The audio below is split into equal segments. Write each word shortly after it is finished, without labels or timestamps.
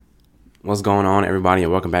What's going on, everybody,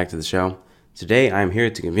 and welcome back to the show. Today, I am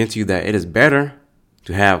here to convince you that it is better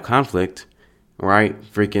to have conflict right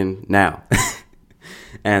freaking now.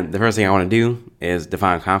 And the first thing I want to do is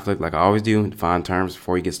define conflict like I always do, define terms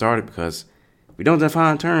before you get started, because if we don't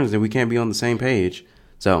define terms, then we can't be on the same page.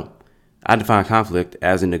 So, I define conflict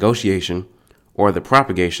as a negotiation or the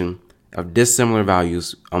propagation of dissimilar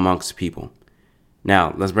values amongst people.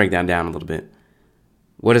 Now, let's break that down a little bit.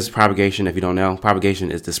 What is propagation if you don't know?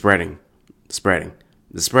 Propagation is the spreading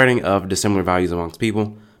of dissimilar values amongst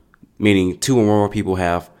people, meaning two or more people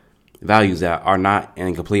have values that are not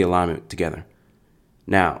in complete alignment together.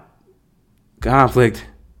 Now, conflict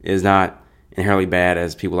is not inherently bad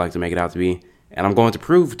as people like to make it out to be, and I'm going to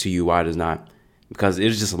prove to you why it is not, because it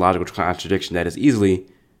is just a logical contradiction that is easily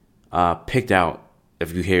picked out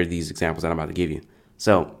if you hear these examples that I'm about to give you.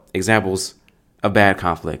 So, examples of bad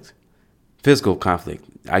conflict. Physical conflict.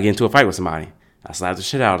 I get into a fight with somebody. I slap the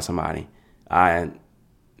shit out of somebody. I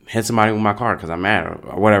hit somebody with my car because I'm mad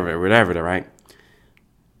or whatever, right?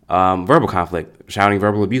 Verbal conflict, shouting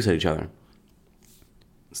verbal abuse at each other.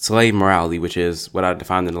 Slave morality, which is what I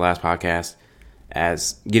defined in the last podcast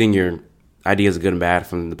as getting your ideas of good and bad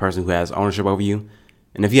from the person who has ownership over you.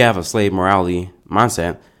 And if you have a slave morality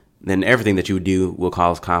mindset, then everything that you do will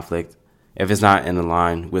cause conflict if it's not in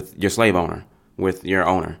line with your slave owner, with your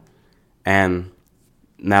owner. And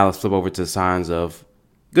now let's flip over to signs of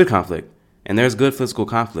good conflict. And there's good physical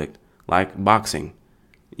conflict, like boxing.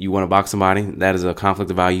 You want to box somebody, that is a conflict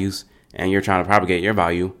of values, and you're trying to propagate your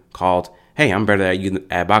value called, hey, I'm better than you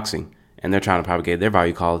at boxing. And they're trying to propagate their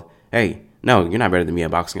value called, hey, no, you're not better than me at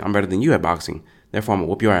boxing. I'm better than you at boxing. Therefore, I'm going to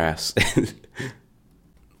whoop your ass.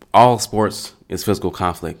 All sports is physical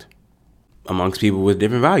conflict amongst people with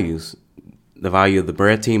different values. The value of the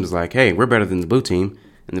red team is like, hey, we're better than the blue team.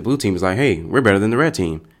 And the blue team is like, hey, we're better than the red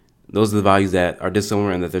team. Those are the values that are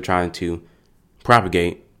dissimilar and that they're trying to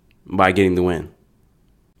propagate by getting the win.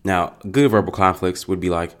 Now, good verbal conflicts would be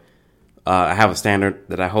like, I have a standard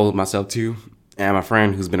that I hold myself to, and my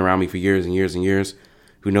friend who's been around me for years and years and years,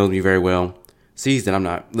 who knows me very well, sees that I'm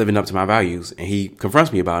not living up to my values, and he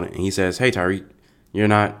confronts me about it, and he says, hey, Tyreek, you're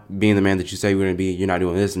not being the man that you say you're going to be, you're not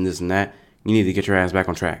doing this and this and that, you need to get your ass back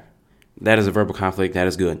on track. That is a verbal conflict that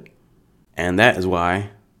is good. And that is why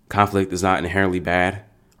conflict is not inherently bad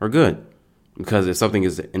or good. Because if something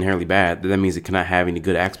is inherently bad, then that means it cannot have any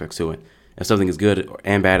good aspects to it. If something is good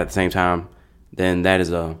and bad at the same time, then that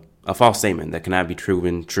is a false statement that cannot be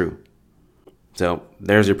proven true. So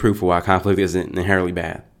there's your proof for why conflict isn't inherently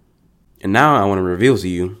bad. And now I want to reveal to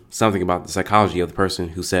you something about the psychology of the person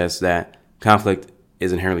who says that conflict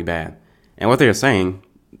is inherently bad. And what they're saying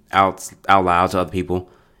out loud to other people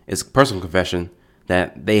is personal confession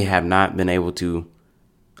that they have not been able to,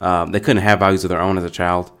 they couldn't have values of their own as a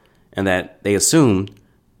child, and that they assumed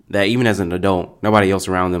that even as an adult, nobody else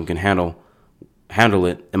around them can handle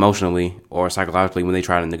it emotionally or psychologically when they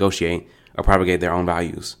try to negotiate or propagate their own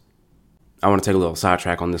values. I want to take a little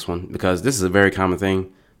sidetrack on this one because this is a very common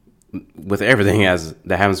thing with everything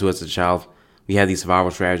that happens to us as a child. We have these survival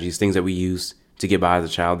strategies, things that we use to get by as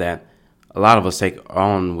a child that a lot of us take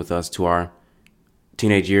on with us to our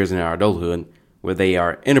teenage years and our adulthood, where they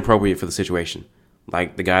are inappropriate for the situation.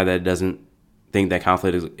 Like the guy that doesn't think that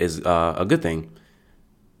conflict is a good thing.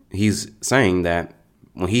 He's saying that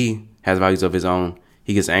when he has values of his own,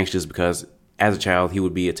 he gets anxious because as a child he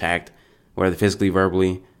would be attacked, whether physically,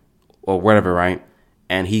 verbally, or whatever, right?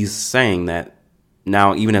 And he's saying that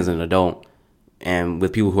now, even as an adult and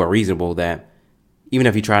with people who are reasonable, that even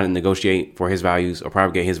if he tried to negotiate for his values or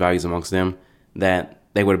propagate his values amongst them, that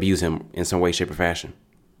they would abuse him in some way, shape, or fashion.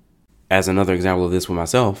 As another example of this with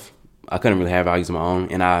myself, I couldn't really have values of my own,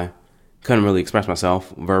 and I couldn't really express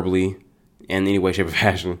myself verbally in any way, shape, or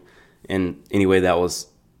fashion, in any way that was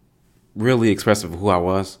really expressive of who I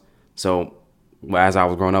was. So as I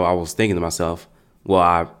was growing up, I was thinking to myself, well,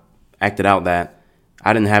 I acted out that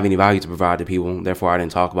I didn't have any value to provide to people. Therefore, I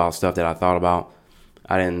didn't talk about stuff that I thought about.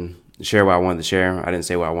 I didn't share what I wanted to share. I didn't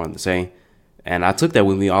say what I wanted to say. And I took that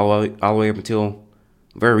with me all the way up until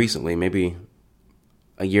very recently, maybe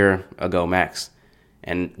a year ago max.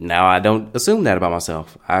 And now I don't assume that about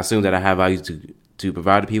myself. I assume that I have value to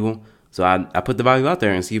provide to people. So I put the value out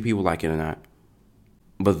there and see if people like it or not.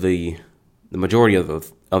 But the majority of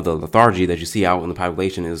the lethargy that you see out in the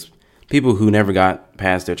population is people who never got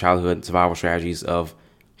past their childhood survival strategies of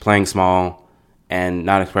playing small and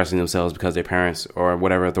not expressing themselves because their parents or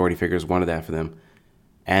whatever authority figures wanted that for them.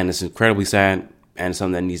 And it's incredibly sad and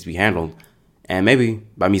something that needs to be handled. And maybe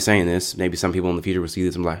by me saying this, maybe some people in the future will see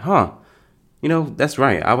this and be like, that's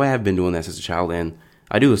right. I have been doing that since a child. And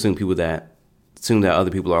I do assume that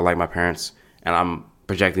other people are like my parents. And I'm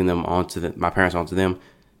projecting them my parents onto them,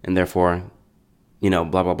 and therefore, blah,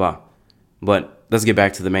 blah, blah. But let's get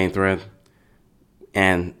back to the main thread.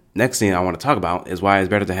 And next thing I want to talk about is why it's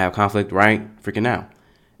better to have conflict right freaking now.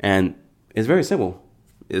 And it's very simple.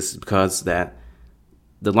 It's because that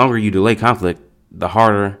the longer you delay conflict, the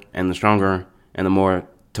harder and the stronger and the more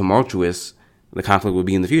tumultuous the conflict will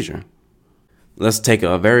be in the future. Let's take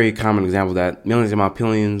a very common example that millions upon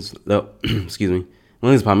millions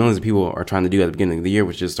of people are trying to do at the beginning of the year,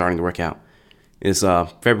 which is starting to work out. It's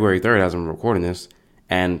February 3rd as I'm recording this,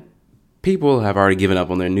 and people have already given up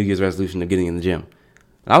on their New Year's resolution of getting in the gym.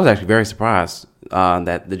 I was actually very surprised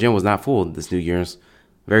that the gym was not full this New Year's.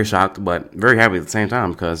 Very shocked, but very happy at the same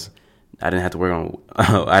time because I didn't have to wait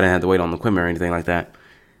on the equipment or anything like that.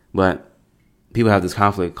 But people have this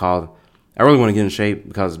conflict called, I really want to get in shape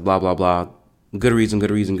because blah, blah, blah. Good reason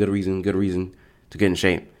to get in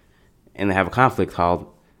shape. And they have a conflict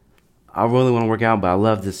called, I really want to work out, but I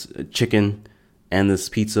love this chicken and this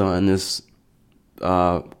pizza and this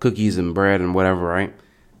cookies and bread and whatever, right?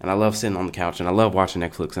 And I love sitting on the couch and I love watching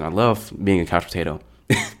Netflix and I love being a couch potato.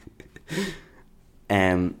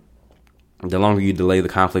 And the longer you delay the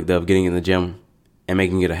conflict of getting in the gym and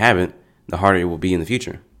making it a habit, the harder it will be in the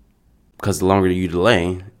future. Because the longer you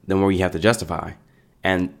delay, the more you have to justify.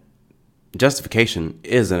 And justification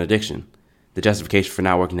is an addiction. The justification for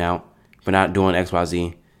not working out, for not doing X, Y,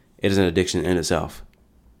 Z, it is an addiction in itself.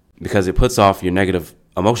 Because it puts off your negative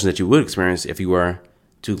emotions that you would experience if you were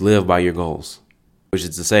to live by your goals. Which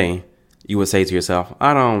is to say, you would say to yourself,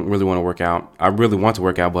 I don't really want to work out. I really want to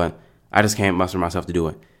work out, but I just can't muster myself to do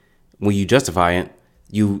it. When you justify it,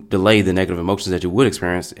 you delay the negative emotions that you would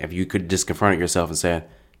experience if you could just confront it yourself and say,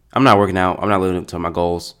 I'm not working out. I'm not living up to my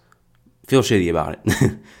goals. Feel shitty about it.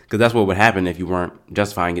 Because that's what would happen if you weren't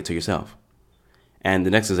justifying it to yourself. And the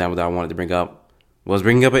next example that I wanted to bring up was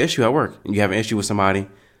bringing up an issue at work. You have an issue with somebody,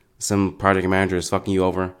 some project manager is fucking you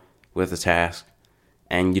over with a task,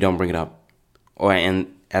 and you don't bring it up.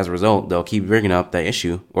 And as a result, they'll keep bringing up that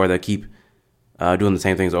issue, or they'll keep doing the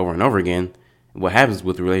same things over and over again. What happens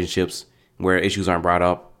with relationships where issues aren't brought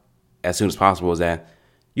up as soon as possible is that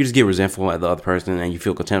you just get resentful at the other person and you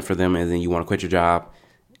feel contempt for them, and then you want to quit your job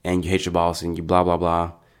and you hate your boss and you blah, blah,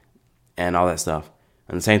 blah, and all that stuff.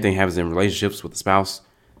 And the same thing happens in relationships with the spouse.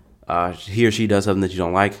 He or she does something that you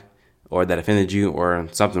don't like or that offended you or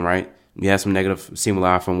something, right? You have some negative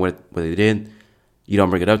stimuli from what they did. You don't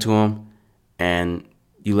bring it up to them, and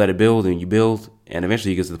you let it build and you build, and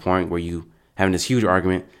eventually you get to the point where you having this huge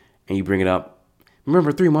argument and you bring it up.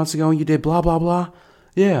 Remember 3 months ago you did blah, blah, blah?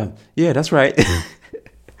 Yeah, that's right.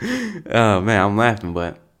 Oh, man, I'm laughing,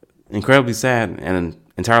 but incredibly sad and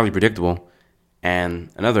entirely predictable. And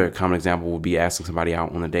another common example would be asking somebody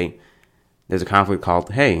out on a date. There's a conflict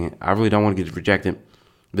called, hey, I really don't want to get rejected.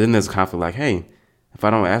 But then there's a conflict like, hey, if I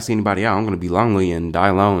don't ask anybody out, I'm going to be lonely and die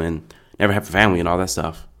alone and never have a family and all that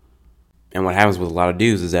stuff. And what happens with a lot of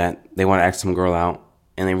dudes is that they want to ask some girl out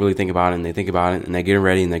and they really think about it and they think about it and they're getting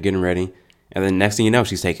ready and they're getting ready. And then next thing you know,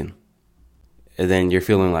 she's taken. And then you're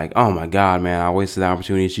feeling like, oh my God, man, I wasted the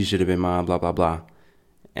opportunity. She should have been mine, blah, blah, blah.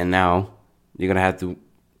 And now you're going to have to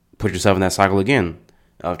put yourself in that cycle again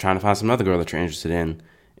of trying to find some other girl that you're interested in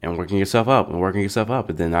and working yourself up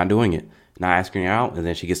and then not doing it, not asking her out. And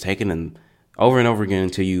then she gets taken and over again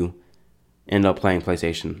until you end up playing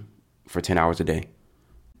PlayStation for 10 hours a day.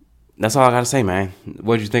 That's all I got to say, man.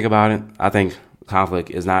 What did you think about it? I think conflict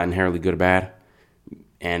is not inherently good or bad.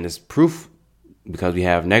 And it's proof because we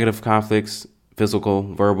have negative conflicts,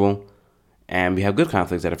 physical, verbal, and we have good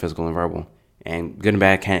conflicts that are physical and verbal. And good and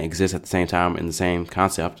bad can't exist at the same time in the same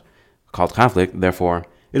concept called conflict. Therefore,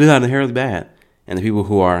 it is not inherently bad. And the people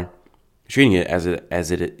who are treating it as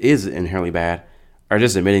it is inherently bad are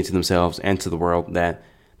just admitting to themselves and to the world that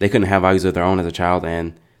they couldn't have values of their own as a child,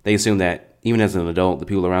 and they assume that even as an adult, the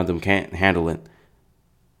people around them can't handle it,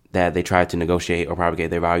 that they try to negotiate or propagate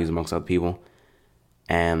their values amongst other people.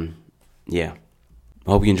 And yeah, I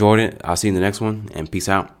hope you enjoyed it. I'll see you in the next one, and peace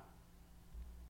out.